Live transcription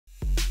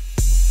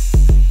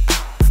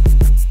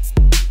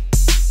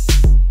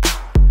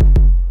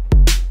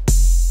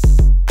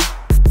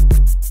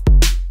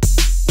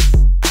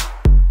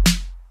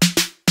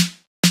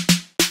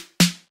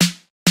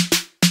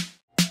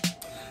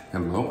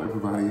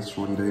it's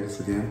Jordan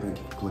Davis again. Thank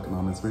you for clicking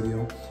on this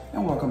video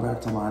and welcome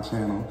back to my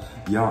channel.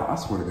 Y'all, I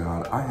swear to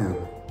God,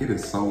 it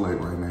is so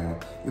late right now.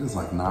 It is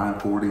like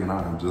 9:40 and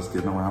I am just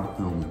getting around to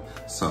filming.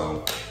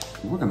 So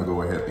we're gonna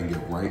go ahead and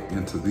get right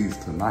into these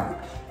tonight.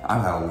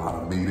 I've had a lot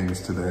of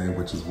meetings today,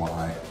 which is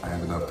why I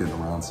ended up getting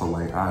around so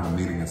late. I had a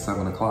meeting at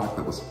 7 o'clock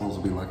that was supposed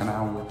to be like an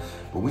hour,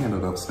 but we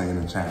ended up staying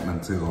and chatting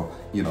until,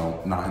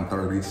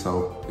 9:30.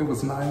 So it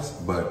was nice,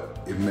 but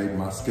it made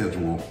my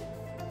schedule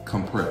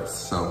compress.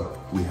 So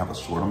we have a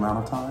short amount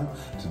of time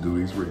to do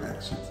these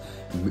reactions.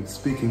 And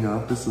speaking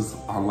of, this is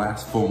our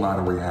last full night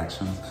of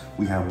reactions.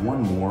 We have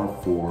one more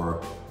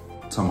for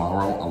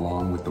tomorrow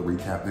along with the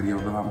recap video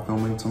that I'm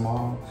filming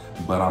tomorrow,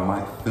 but I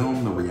might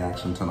film the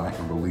reaction tonight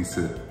and release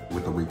it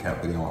with the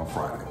recap video on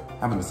Friday.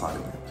 Haven't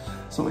decided yet.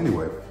 So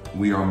anyway,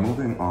 we are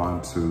moving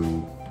on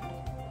to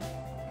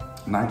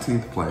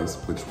 19th place,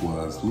 which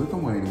was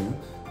Lithuania.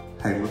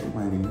 Hey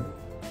Lithuania.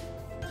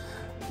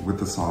 With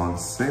the song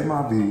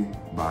Ma Vie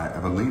by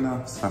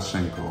Evelina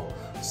Sašenko.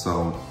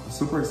 So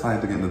super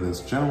excited to get into this.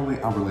 Generally,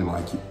 I really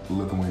like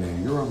Lithuania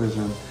and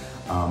Eurovision,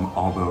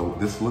 although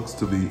this looks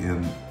to be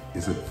in,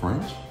 is it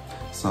French?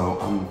 So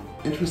I'm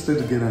interested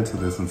to get into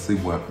this and see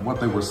what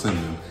they were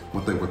singing,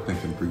 what they were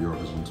thinking for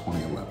Eurovision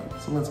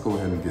 2011. So let's go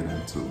ahead and get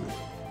into it.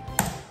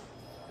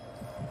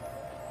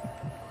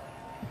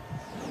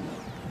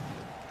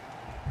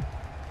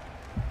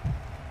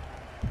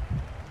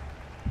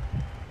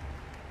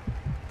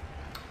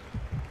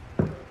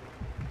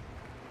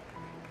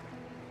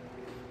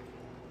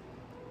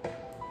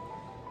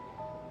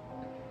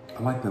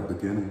 I like that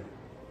beginning.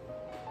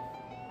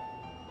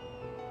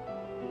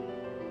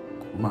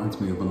 Reminds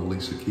me of an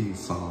Alicia Keys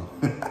song.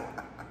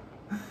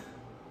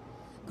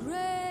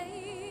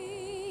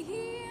 Great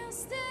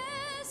is the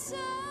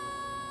sorrow,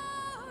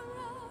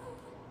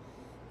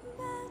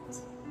 but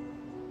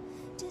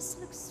just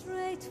look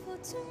straight for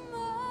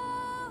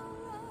tomorrow,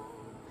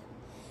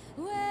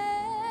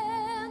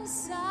 when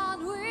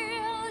sun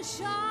will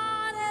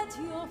shine at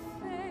your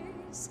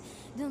face.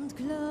 Don't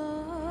close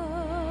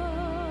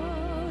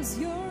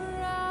your eyes.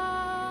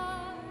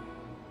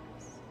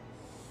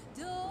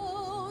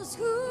 Those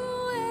who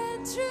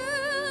went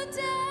through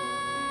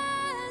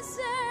desert,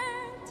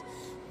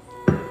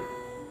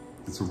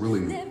 it's a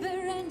really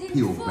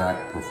peeled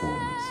back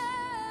performance.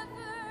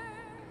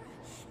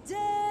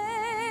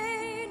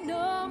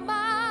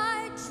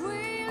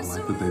 I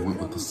like that they went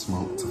with the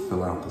smoke to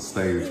fill out the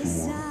stage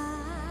more.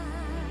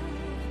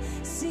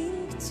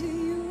 Sing to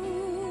you,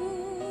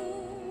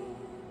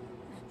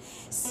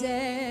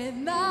 c'est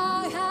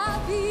ma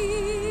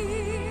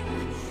vie,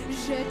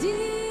 je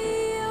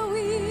dis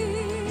oui.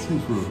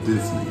 Seems real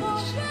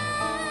Disney-ish.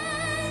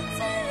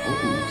 Oh,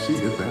 she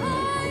hit that note.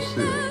 Oh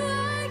shit.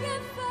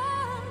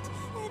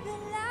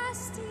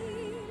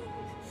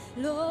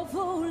 Love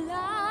of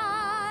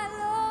life,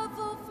 love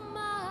of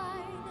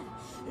mine,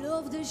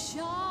 love the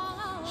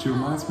shine. She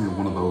reminds me of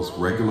one of those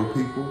regular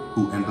people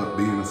who end up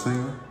being a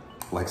singer,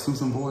 like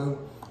Susan Boyle,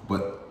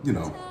 but she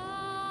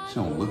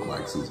don't look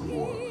like Susan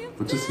Boyle,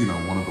 but just,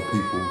 one of the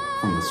people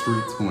from the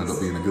streets who end up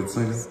being a good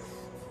singer. Is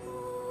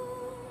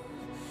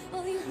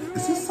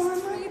this sign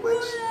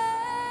language?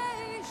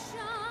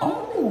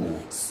 Oh,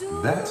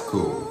 that's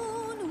cool.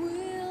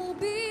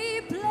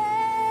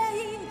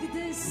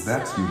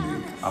 That's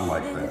unique. I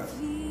like that.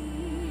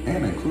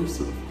 And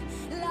inclusive.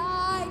 I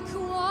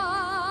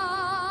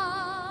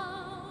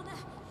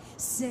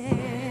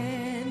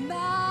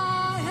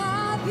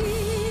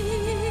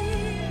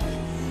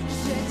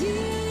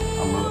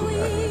love the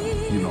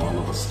background. I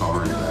love a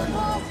starry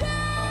background.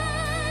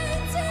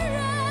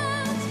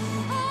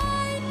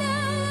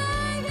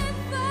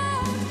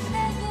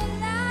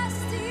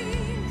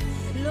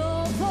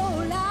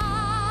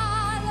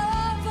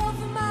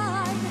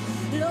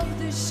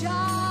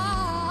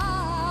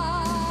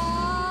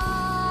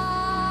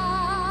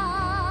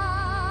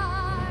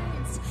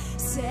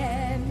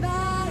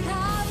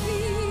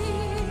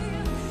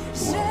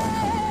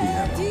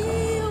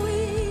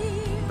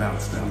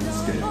 Bounce down the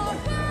scale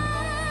like that.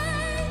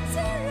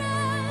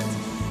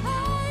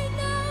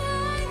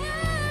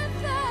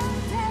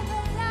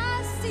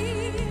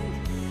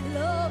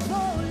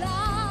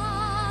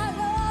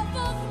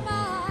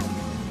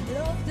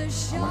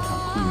 I like how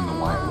clean the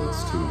light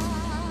looks too.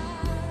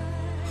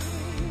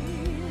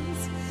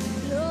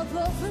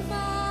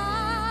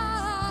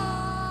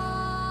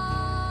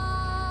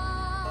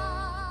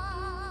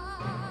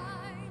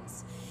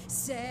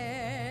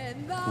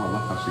 Well, I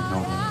love how she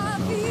held on that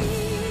note.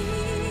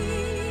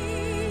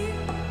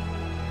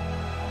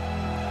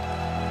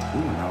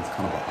 Ooh, now it's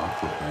kind of an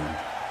opera thing.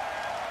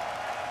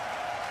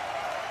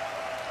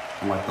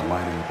 I like the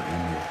lighting at the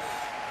end there.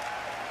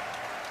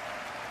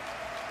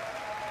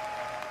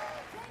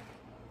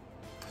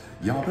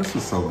 Y'all, this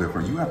is so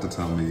different. You have to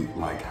tell me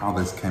how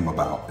this came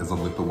about as a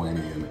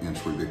Lithuanian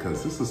entry,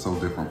 because this is so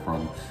different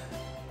from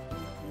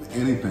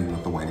anything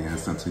Lithuania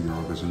has sent to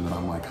Eurovision that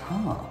I'm like,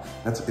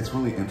 it's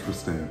really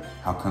interesting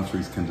how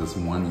countries can just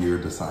one year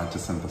decide to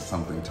send us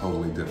something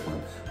totally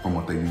different from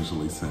what they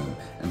usually send.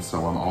 And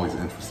so I'm always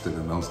interested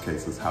in those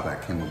cases, how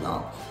that came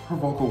about. Her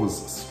vocal was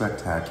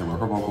spectacular.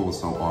 Her vocal was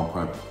so on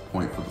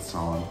point for the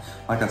song.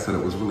 Like I said,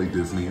 it was really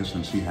Disney-ish,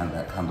 and she had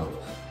that kind of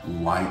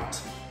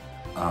light,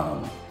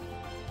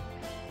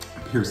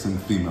 piercing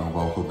female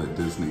vocal that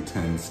Disney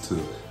tends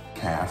to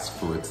cast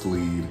for its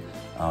lead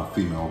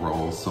female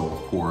roles. So of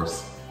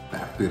course,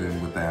 that fit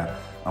in with that.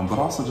 But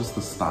also just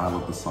the style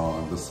of the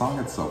song. The song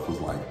itself was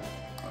like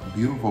a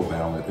beautiful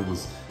ballad. It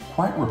was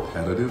quite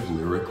repetitive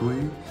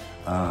lyrically.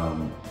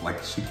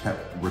 Like she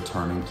kept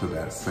returning to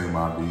that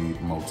Ma Vie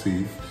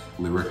motif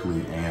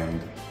lyrically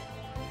and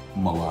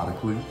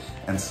melodically.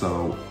 And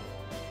so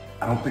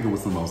I don't think it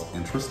was the most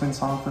interesting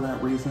song for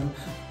that reason,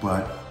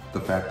 but the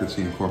fact that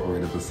she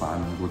incorporated the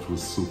sign language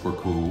was super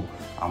cool.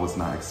 I was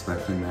not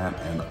expecting that,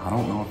 and I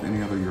don't know if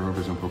any other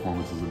Eurovision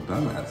performances have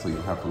done that, so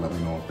you'll have to let me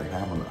know if they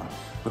have or not.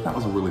 But that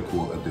was a really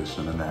cool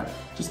addition, and that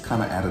just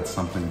kind of added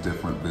something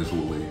different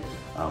visually,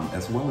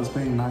 as well as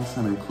being nice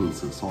and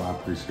inclusive, so I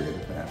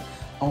appreciated that.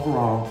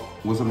 Overall,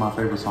 was it my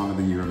favorite song of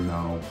the year?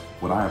 No.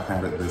 Would I have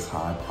had it this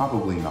high?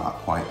 Probably not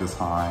quite this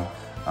high.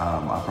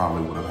 I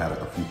probably would have had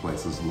it a few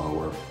places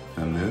lower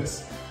than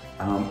this.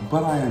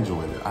 But I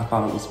enjoyed it. I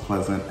thought it was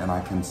pleasant, and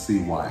I can see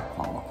why it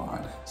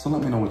qualified. So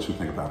let me know what you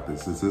think about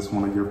this. Is this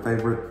one of your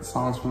favorite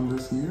songs from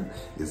this year?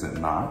 Is it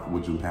not?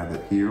 Would you have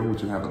it here?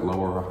 Would you have it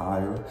lower or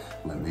higher?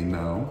 Let me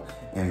know.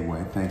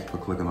 Anyway, thank you for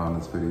clicking on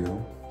this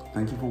video.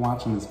 Thank you for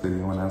watching this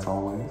video, and as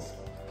always,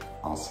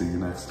 I'll see you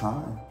next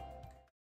time.